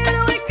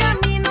sabanero voy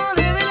camino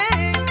de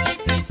Belén.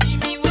 If they see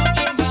me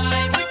walking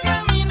by, voy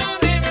camino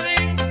de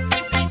Belén.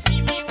 If they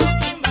see me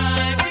walking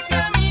by, voy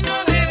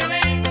camino de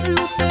Belén.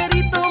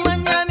 Lucerito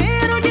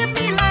mañanero, give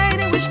me light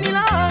and wish me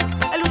luck.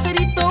 El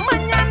lucerito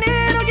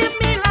mañanero, give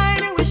me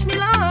light and wish me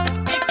luck.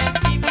 If they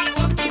see me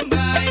walking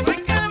by, voy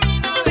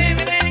camino de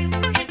Belén.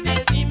 If they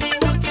see me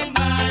walking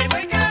by,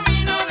 voy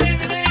camino de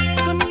Belén.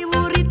 Con mi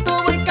burrito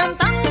voy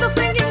cantando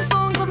singing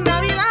songs of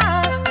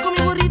Navidad. Con mi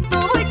burrito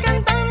voy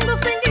cantando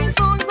singing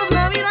songs of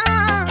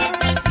Navidad. If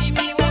they see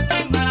me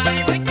walking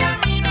by, voy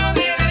camino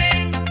de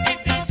Belén. If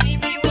they see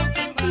me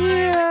walking by.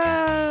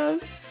 Yeah.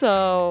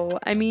 So,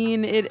 I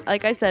mean, it,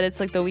 like I said, it's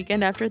like the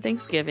weekend after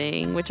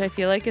Thanksgiving, which I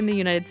feel like in the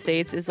United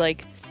States is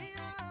like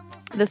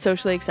the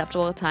socially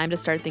acceptable time to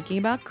start thinking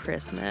about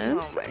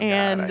Christmas. Oh my God,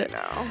 and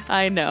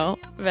I know.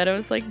 Veta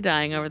was like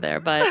dying over there,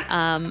 but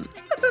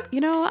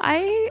you know,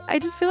 I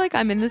just feel like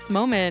I'm in this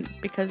moment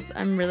because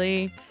I'm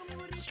really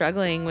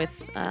struggling with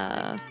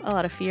a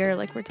lot of fear,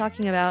 like we're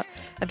talking about,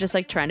 of just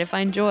like trying to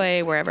find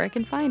joy wherever I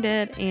can find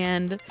it.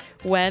 And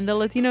when the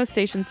Latino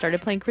station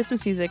started playing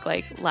Christmas music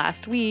like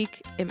last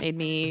week, it made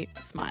me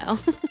smile,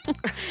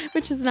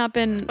 which has not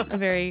been a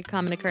very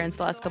common occurrence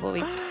the last couple of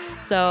weeks.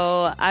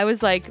 So I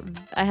was like,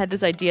 I had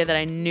this idea that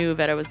I knew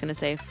Vero was going to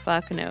say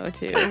fuck no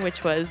to,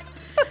 which was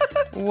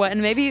what,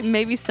 and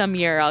maybe some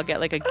year I'll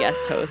get like a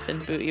guest host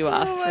and boot you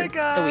off for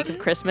the week of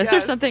Christmas or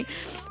something,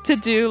 to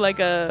do like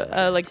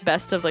a like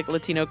best of like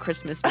Latino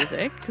Christmas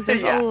music, because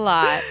there's a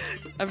lot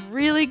of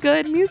really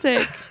good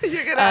music.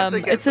 You're gonna have to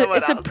get someone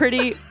it's else. a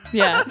pretty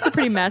it's a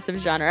pretty massive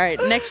genre. All right,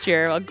 next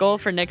year, a goal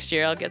for next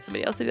year, I'll get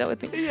somebody else to do that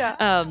with me.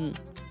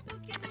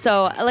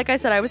 So, like I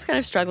said, I was kind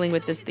of struggling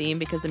with this theme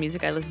because the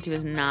music I listen to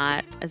is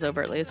not as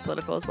overtly as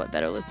political as what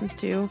Vero listens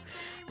to.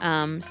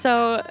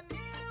 So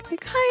I'm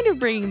kind of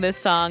bringing this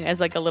song as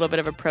like a little bit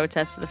of a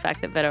protest to the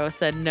fact that Vero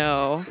said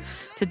no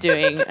to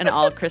doing an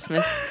all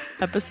Christmas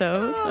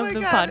episode of the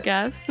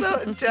podcast.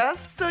 So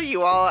just so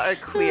you all are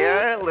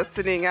clear,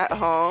 listening at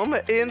home,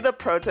 in the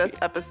protest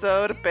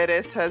episode,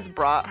 Perez has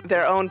brought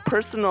their own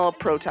personal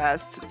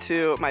protest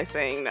to my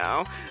saying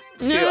no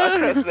to a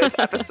Christmas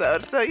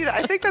episode. So,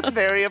 I think that's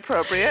very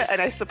appropriate,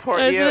 and I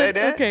support you in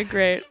it. Okay,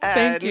 great.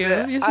 Thank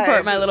you. You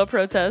support my little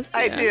protest.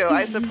 I do.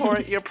 I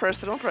support your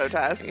personal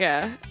protest.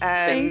 Yeah.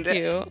 And,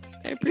 thank you.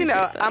 I appreciate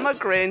that. I'm a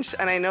Grinch,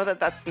 and I know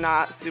that that's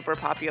not super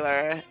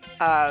popular,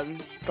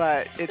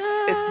 but it's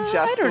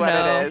just what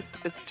it is.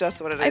 It's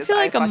just what it is. I feel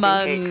like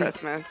fucking hate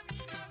Christmas.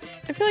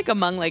 I feel like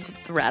among like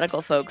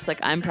radical folks, like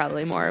I'm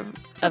probably more of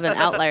an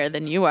outlier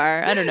than you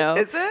are. I don't know.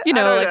 Is it? You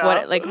know, I don't know.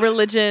 what, like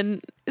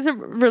religion is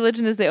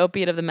the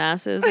opiate of the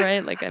masses,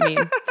 right? Like, I mean,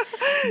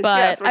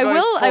 but yes, I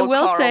will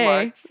Karl say,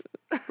 Marx.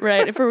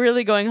 right, if we're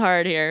really going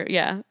hard here,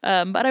 yeah.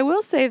 But I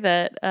will say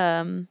that,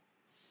 I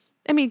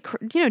mean,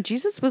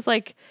 Jesus was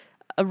like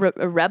a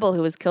rebel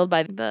who was killed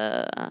by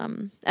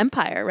the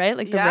empire, right?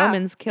 Like the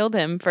Romans killed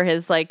him for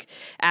his like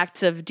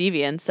acts of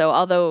deviance. So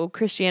although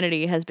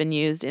Christianity has been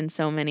used in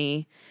so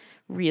many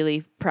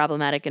really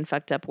problematic and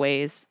fucked up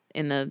ways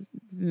in the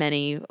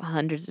many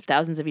hundreds of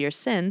thousands of years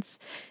since,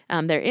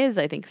 there is,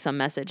 I think, some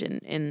message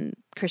in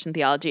Christian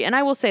theology. And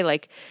I will say,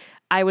 like,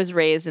 I was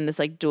raised in this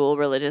like dual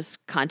religious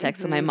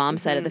context. So my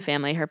mom's side of the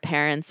family, her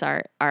parents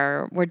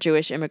were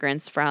Jewish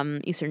immigrants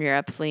from Eastern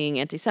Europe fleeing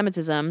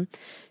anti-Semitism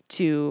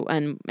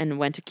and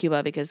went to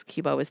Cuba because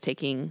Cuba was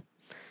taking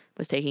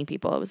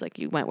people. It was like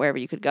you went wherever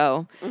you could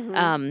go.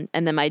 And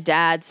then my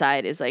dad's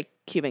side is like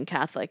Cuban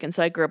Catholic. And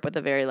so I grew up with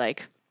a very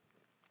like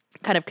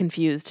kind of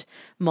confused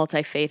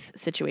multi-faith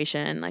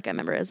situation. Like I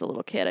remember as a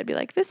little kid, I'd be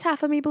like, this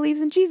half of me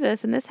believes in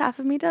Jesus and this half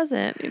of me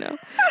doesn't,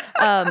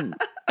 but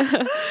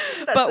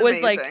was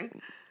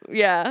amazing.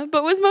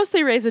 but was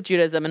mostly raised with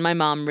Judaism. And my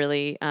mom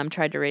really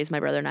tried to raise my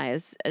brother and I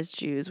as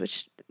Jews,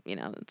 which,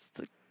 it's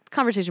the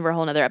conversation for a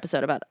whole nother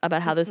episode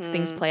about how those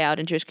things play out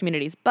in Jewish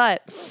communities.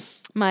 But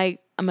my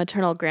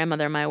maternal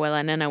grandmother, my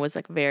abuela Nena, was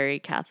like very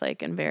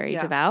Catholic and very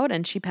devout,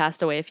 and she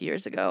passed away a few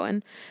years ago.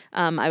 And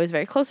I was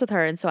very close with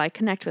her, and so I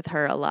connect with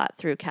her a lot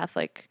through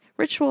Catholic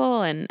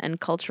ritual and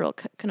cultural,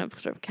 kind of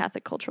sort of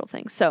Catholic cultural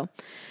things. So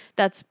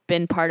that's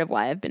been part of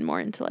why I've been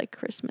more into like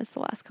Christmas the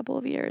last couple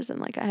of years. And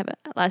like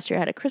last year I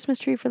had a Christmas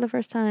tree for the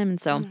first time. And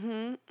so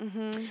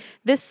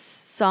this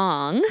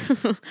song,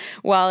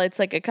 while it's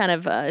like a kind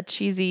of a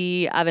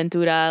cheesy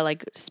aventura,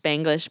 like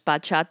Spanglish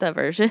bachata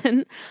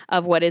version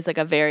of what is like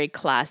a very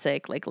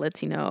classic, like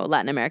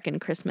Latin American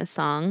Christmas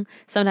song,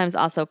 sometimes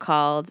also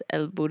called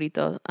Mi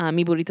Burrito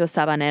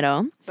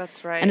Sabanero.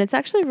 That's right. And it's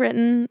actually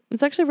written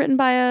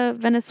by a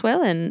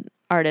Venezuelan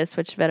artist,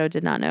 which Vero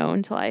did not know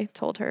until I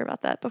told her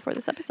about that before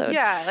this episode.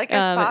 Yeah, like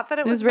I thought that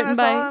it was written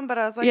Venezuelan, but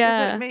I was like,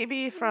 is it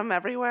maybe from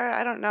everywhere?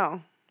 I don't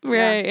know.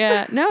 Right,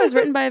 yeah. No, it was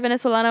written by a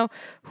Venezolano,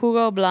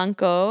 Hugo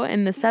Blanco,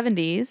 in the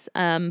 70s,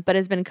 but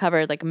has been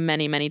covered like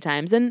many, many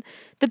times. And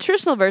the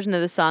traditional version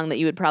of the song that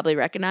you would probably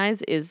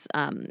recognize is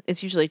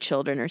usually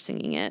children are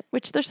singing it,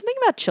 which there's something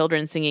about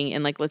children singing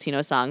in like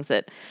Latino songs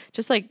that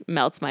just like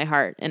melts my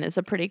heart. And it's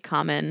a pretty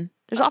common,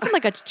 there's often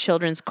like a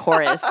children's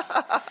chorus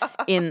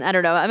in, I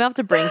don't know, I'm gonna have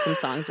to bring some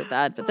songs with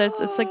that, but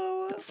it's like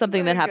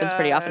something that happens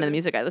pretty often in the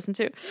music I listen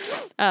to.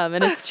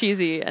 And it's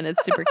cheesy and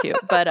it's super cute.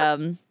 But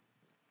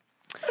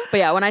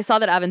yeah, when I saw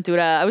that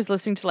Aventura, I was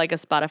listening to like a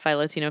Spotify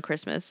Latino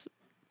Christmas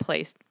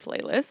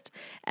playlist.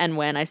 And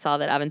when I saw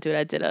that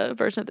Aventura did a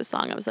version of the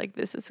song, I was like,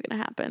 this is going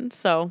to happen.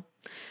 So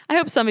I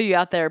hope some of you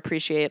out there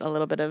appreciate a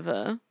little bit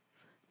of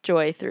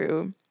joy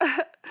through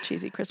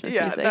cheesy Christmas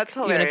music. That's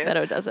hilarious. Even if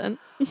Vero doesn't.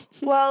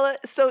 Well,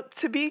 so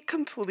to be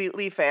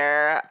completely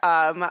fair,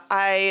 when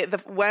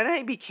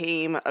I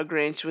became a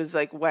Grinch was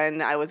like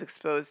when I was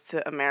exposed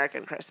to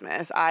American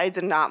Christmas. I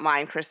did not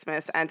mind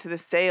Christmas, and to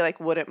this day, like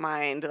wouldn't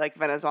mind like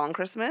Venezuelan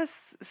Christmas.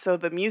 So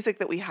the music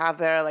that we have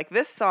there, like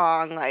this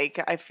song,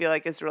 like I feel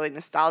like is really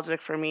nostalgic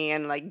for me,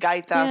 and like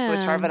gaitas,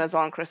 which are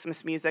Venezuelan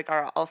Christmas music,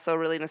 are also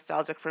really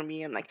nostalgic for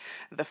me, and like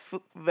the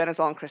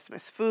Venezuelan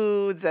Christmas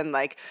foods and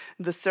like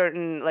the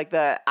certain like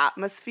the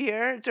atmosphere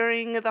atmosphere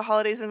during the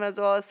holidays in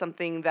Venezuela is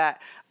something that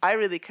I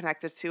really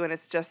connected to, and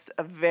it's just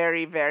a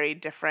very, very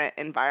different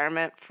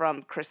environment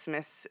from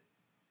Christmas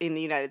in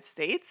the United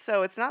States.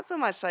 So it's not so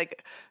much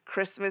like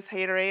Christmas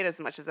haterade as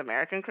much as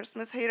American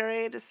Christmas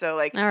haterade. So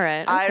like, All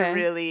right, I okay.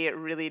 really,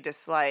 really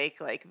dislike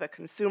like the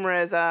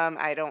consumerism.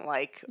 I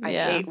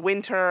Yeah. hate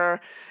winter,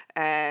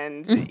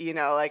 and you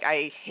know, like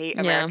I hate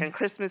American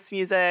Christmas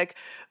music.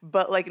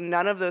 But like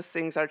none of those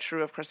things are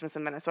true of Christmas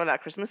in Venezuela.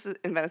 Christmas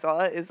in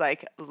Venezuela is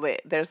like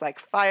lit. There's like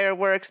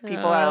fireworks.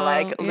 People are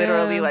like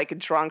literally yeah. like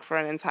drunk for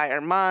an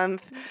entire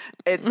month.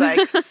 It's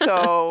like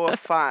so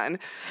fun.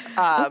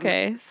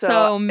 Okay,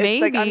 so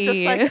it's like I'm just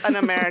maybe- like an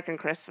American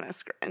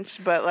Christmas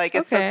Grinch, but like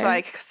it's Okay. just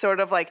like sort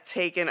of like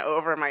taken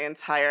over my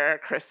entire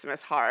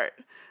Christmas heart.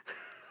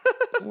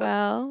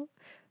 Well,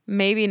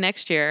 maybe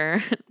next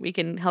year we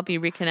can help you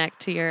reconnect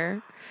to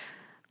your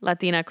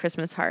Latina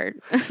Christmas heart.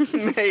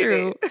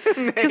 Maybe.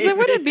 Because it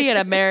wouldn't be an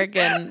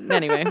American.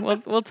 Anyway,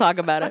 we'll talk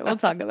about it. We'll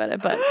talk about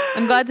it. But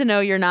I'm glad to know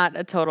you're not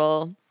a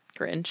total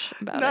Grinch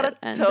about Not it.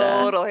 a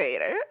total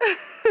hater.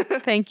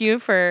 Thank you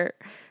for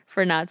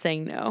not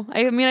saying no.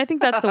 I mean, I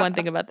think that's the one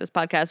thing about this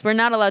podcast. We're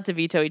not allowed to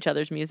veto each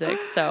other's music,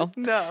 so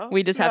No,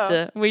 we just have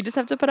to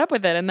put up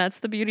with it, and that's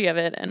the beauty of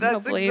it. And That's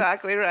hopefully,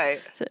 exactly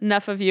right. it's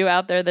enough of you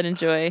out there that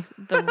enjoy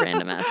the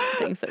random ass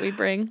things that we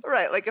bring.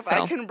 Right, like if So-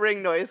 I can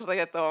bring noise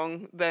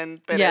reggaeton, then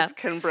Perez Yeah,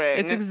 can bring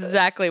It's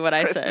exactly what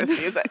I Christmas said.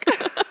 music.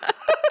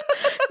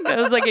 That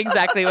was like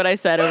exactly what I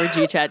said over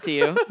GChat to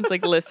you. It's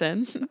like,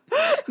 listen,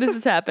 this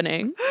is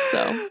happening.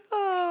 So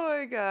Oh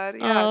my god,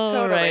 yeah, All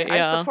totally. right,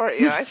 yeah. I support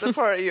you. I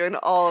support you in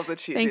all of the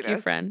cheesiness. thank you,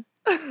 friend.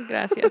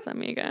 Gracias,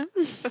 amiga.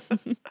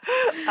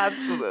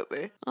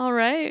 Absolutely. All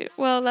right.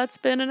 Well, that's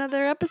been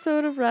another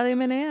episode of Radio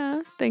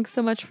Menea. Thanks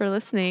so much for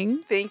listening.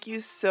 Thank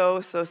you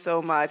so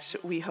much.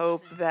 We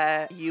hope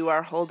that you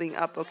are holding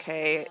up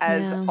okay.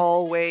 As Yeah.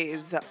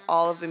 always,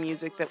 all of the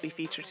music that we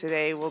feature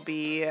today will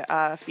be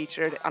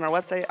featured on our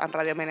website on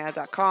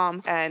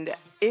radiomenea.com. And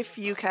if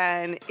you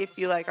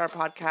like our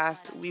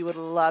podcast, we would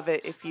love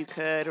it if you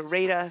could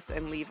rate us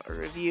and leave a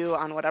review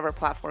on whatever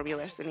platform you're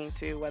listening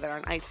to, whether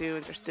on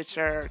iTunes or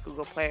Stitcher or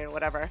Google Play or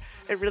whatever.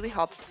 It really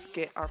helps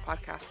get our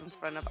podcast in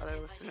front of other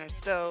listeners.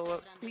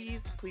 So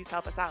please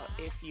help us out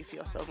if you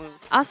feel so moved.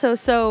 Also,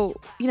 so,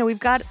 we've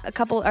got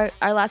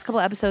our last couple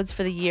episodes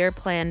for the year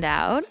planned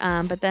out,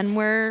 but then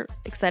we're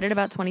excited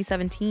about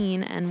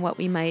 2017 and what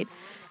we might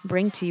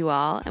bring to you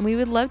all. And we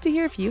would love to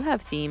hear if you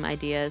have theme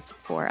ideas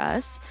for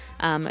us.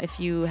 If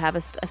you have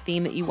a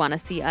theme that you want to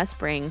see us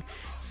bring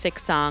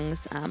 6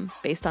 songs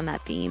based on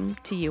that theme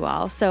to you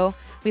all. So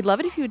we'd love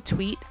it if you would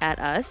tweet at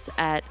us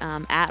at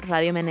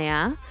Radio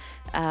Menea.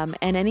 And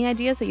any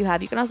ideas that you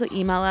have, you can also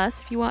email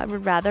us if you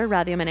would rather,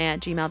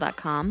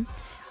 radiomenea@gmail.com,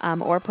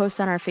 or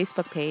post on our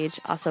Facebook page,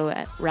 also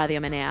at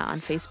Radio Menea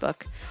on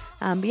Facebook.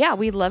 But yeah,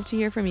 we'd love to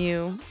hear from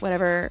you.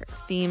 Whatever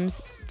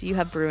themes do you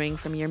have brewing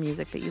from your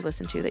music that you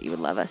listen to that you would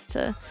love us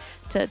to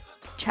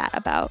chat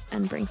about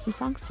and bring some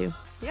songs to.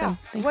 Yeah. So,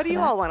 thanks What do for you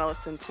that. all want to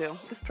listen to?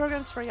 This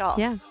program's for y'all.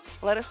 Yeah.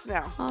 Let us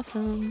know.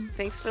 Awesome.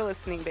 Thanks for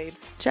listening, babes.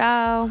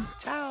 Ciao.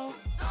 Ciao.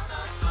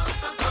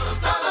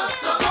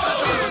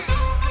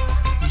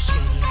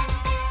 Nigeria,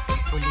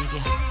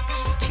 Bolivia,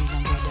 Chile,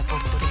 Angola,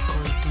 Puerto Rico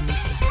y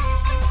Tunisia,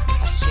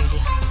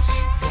 Argelia,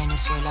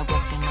 Venezuela,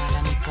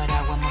 Guatemala,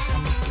 Nicaragua,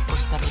 Mozambique,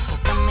 Costa Rica,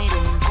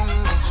 Camerún,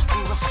 Congo,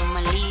 Cuba,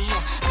 Somalia,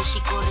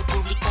 México,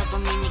 República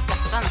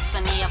Dominicana,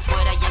 Tanzania,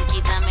 fuera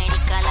Yankee de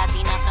América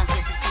Latina,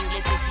 franceses,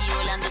 ingleses y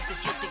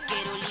holandeses, yo te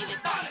quiero libre.